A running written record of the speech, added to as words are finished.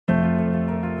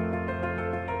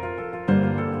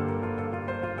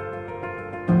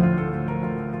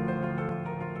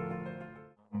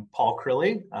Paul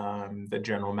Crilly. I'm the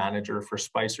general manager for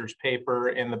Spicer's Paper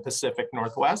in the Pacific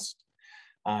Northwest.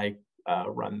 I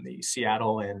run the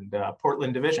Seattle and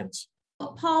Portland divisions.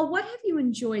 Paul, what have you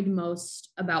enjoyed most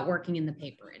about working in the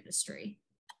paper industry?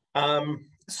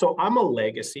 So I'm a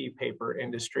legacy paper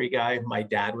industry guy. My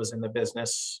dad was in the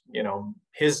business,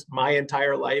 my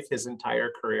entire life, his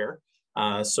entire career.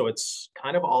 So it's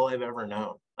kind of all I've ever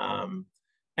known.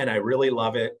 And I really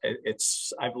love it.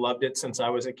 I've loved it since I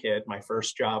was a kid. My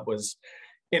first job was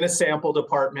in a sample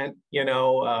department,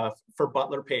 for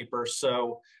Butler Paper.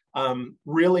 So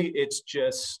really, it's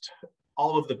just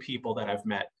all of the people that I've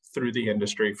met through the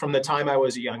industry from the time I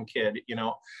was a young kid.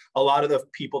 A lot of the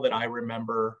people that I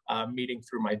remember meeting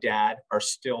through my dad are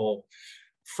still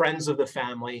friends of the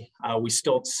family. We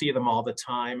still see them all the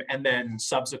time. And then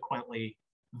subsequently,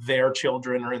 their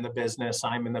children are in the business.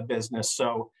 I'm in the business.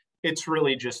 So it's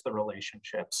really just the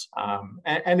relationships.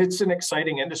 And it's an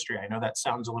exciting industry. I know that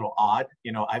sounds a little odd.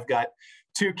 I've got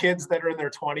two kids that are in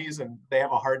their 20s and they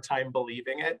have a hard time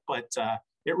believing it, but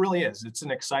it really is. It's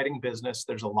an exciting business.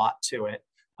 There's a lot to it.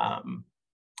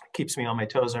 Keeps me on my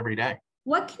toes every day.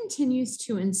 What continues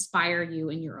to inspire you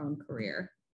in your own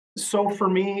career? So for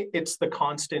me, it's the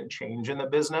constant change in the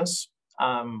business.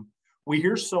 We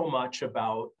hear so much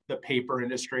about the paper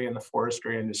industry and the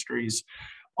forestry industries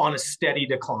on a steady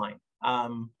decline.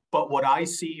 But what I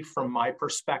see from my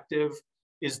perspective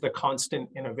is the constant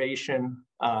innovation,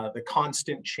 the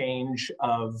constant change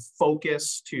of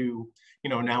focus to,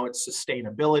 now it's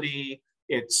sustainability.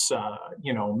 It's,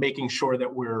 making sure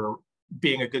that we're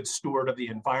being a good steward of the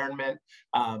environment,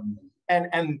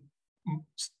 and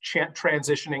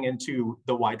transitioning into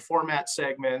the wide format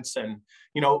segments and,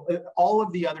 all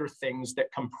of the other things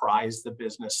that comprise the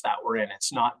business that we're in.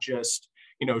 It's not just,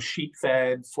 sheet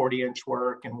fed 40-inch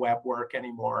work and web work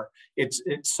anymore. It's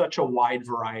such a wide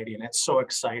variety and it's so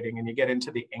exciting, and you get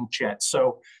into the inkjet.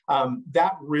 So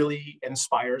that really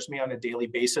inspires me on a daily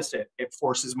basis. It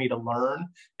forces me to learn.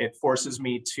 It forces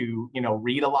me to,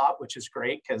 read a lot, which is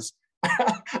great because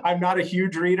I'm not a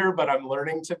huge reader, but I'm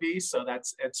learning to be. So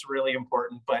it's really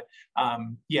important. But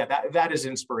that is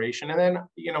inspiration. And then,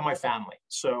 my family.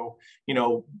 So,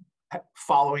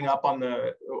 following up on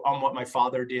what my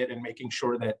father did and making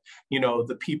sure that,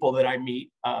 the people that I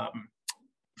meet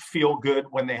feel good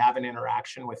when they have an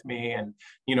interaction with me and,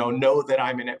 know that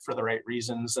I'm in it for the right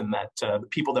reasons, and that the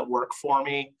people that work for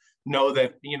me know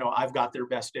that, I've got their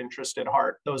best interest at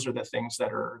heart. Those are the things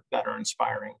that are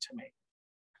inspiring to me.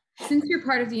 Since you're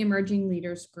part of the Emerging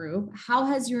Leaders Group, how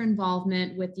has your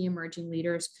involvement with the Emerging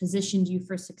Leaders positioned you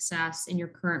for success in your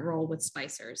current role with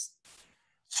Spicer's?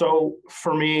 So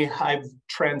for me, I've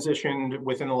transitioned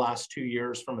within the last 2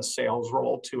 years from a sales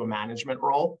role to a management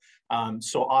role.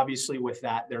 So obviously with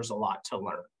that, there's a lot to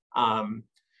learn.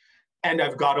 And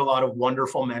I've got a lot of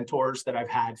wonderful mentors that I've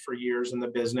had for years in the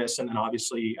business. And then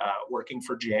obviously working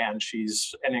for Jan,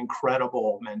 she's an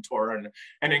incredible mentor and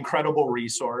an incredible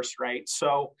resource, right?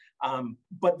 So,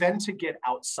 but then to get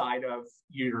outside of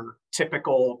your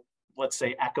typical, let's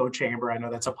say, echo chamber, I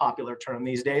know that's a popular term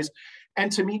these days, and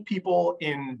to meet people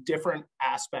in different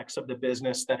aspects of the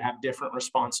business that have different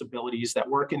responsibilities, that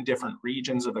work in different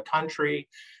regions of the country,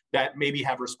 that maybe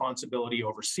have responsibility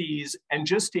overseas, and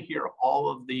just to hear all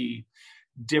of the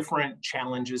different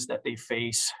challenges that they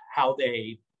face, how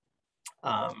they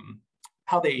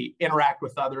interact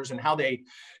with others, and how they,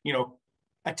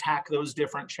 attack those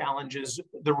different challenges,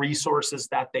 the resources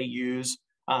that they use,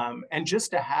 and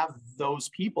just to have those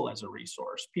people as a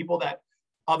resource, people that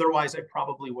otherwise I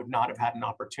probably would not have had an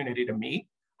opportunity to meet.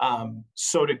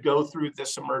 So to go through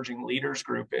this Emerging Leaders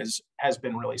Group has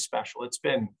been really special. It's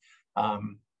been,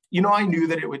 I knew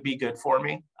that it would be good for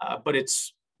me, but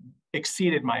it's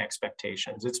exceeded my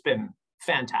expectations. It's been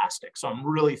fantastic. So I'm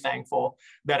really thankful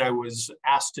that I was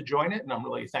asked to join it, and I'm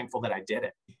really thankful that I did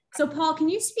it. So Paul, can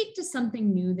you speak to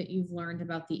something new that you've learned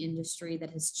about the industry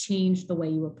that has changed the way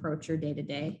you approach your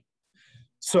day-to-day?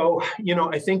 So,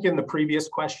 I think in the previous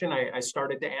question, I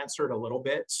started to answer it a little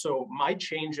bit. So my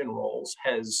change in roles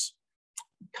has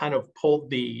kind of pulled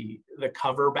the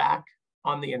cover back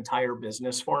on the entire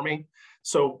business for me.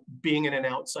 So being in an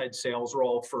outside sales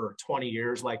role for 20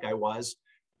 years, like I was,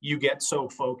 you get so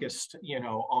focused,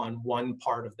 on one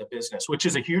part of the business, which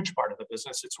is a huge part of the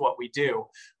business. It's what we do,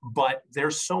 but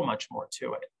there's so much more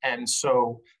to it. And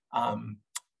so,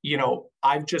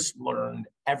 I've just learned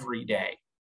every day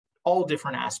all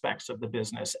different aspects of the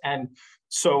business. And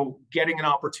so getting an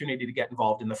opportunity to get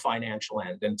involved in the financial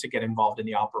end and to get involved in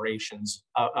the operations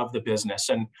of the business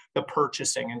and the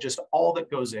purchasing and just all that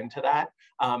goes into that,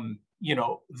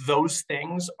 those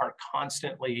things are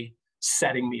constantly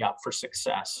setting me up for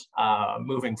success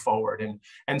moving forward.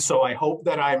 And so I hope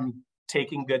that I'm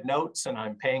taking good notes and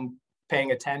I'm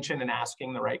paying attention and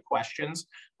asking the right questions.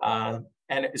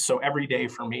 And so every day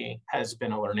for me has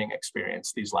been a learning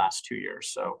experience these last 2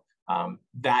 years. So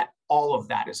all of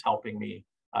that is helping me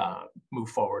move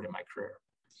forward in my career.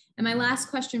 And my last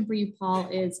question for you, Paul,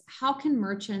 is how can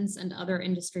merchants and other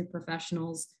industry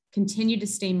professionals continue to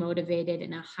stay motivated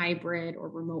in a hybrid or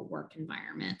remote work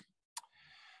environment?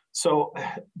 So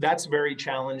that's very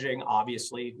challenging.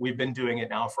 Obviously, we've been doing it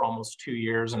now for almost 2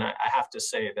 years. And I have to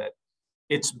say that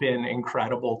it's been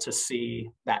incredible to see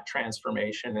that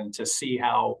transformation and to see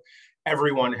how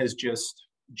everyone has just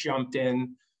jumped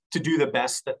in to do the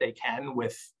best that they can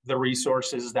with the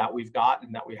resources that we've got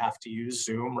and that we have to use.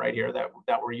 Zoom right here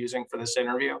that we're using for this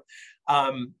interview.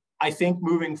 I think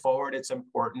moving forward, it's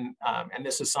important, and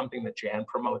this is something that Jan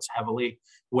promotes heavily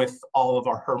with all of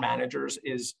her managers,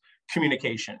 is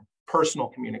communication, personal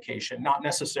communication, not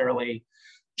necessarily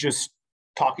just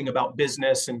talking about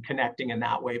business and connecting in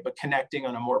that way, but connecting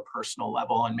on a more personal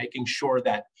level and making sure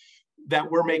that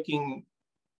we're making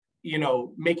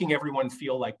everyone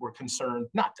feel like we're concerned,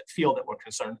 not to feel that we're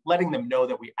concerned, letting them know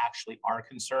that we actually are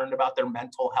concerned about their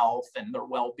mental health and their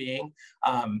well-being.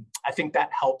 I think that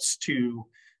helps to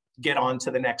get on to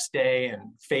the next day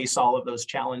and face all of those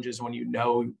challenges when you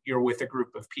know you're with a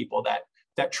group of people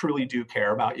that truly do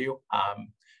care about you,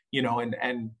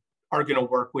 and are going to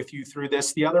work with you through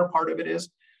this. The other part of it is,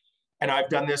 and I've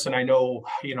done this, and I know,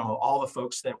 all the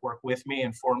folks that work with me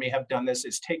and for me have done this,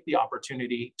 is take the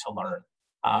opportunity to learn.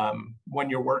 When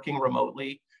you're working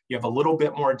remotely, you have a little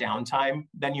bit more downtime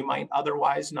than you might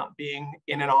otherwise not being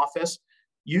in an office.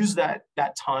 Use that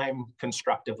time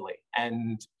constructively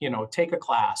and, take a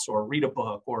class or read a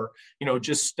book or,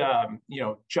 just,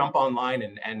 jump online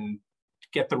and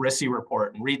get the RISI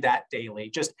report and read that daily.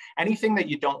 Just anything that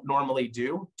you don't normally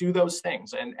do those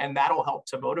things. And that'll help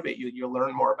to motivate you. You'll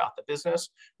learn more about the business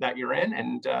that you're in,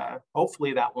 and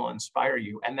hopefully that will inspire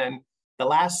you. And then the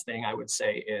last thing I would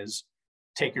say is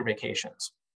take your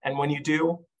vacations. And when you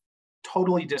do,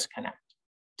 totally disconnect.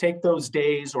 Take those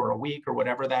days or a week or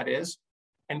whatever that is,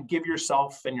 and give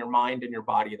yourself and your mind and your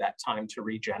body that time to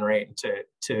regenerate and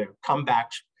to come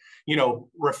back,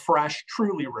 refreshed,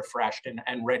 truly refreshed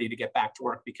and ready to get back to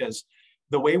work, because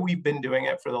the way we've been doing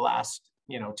it for the last,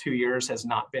 2 years has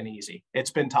not been easy.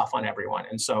 It's been tough on everyone.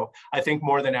 And so I think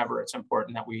more than ever, it's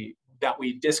important that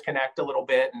we disconnect a little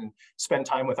bit and spend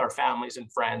time with our families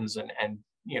and friends and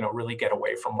really get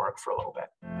away from work for a little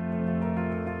bit.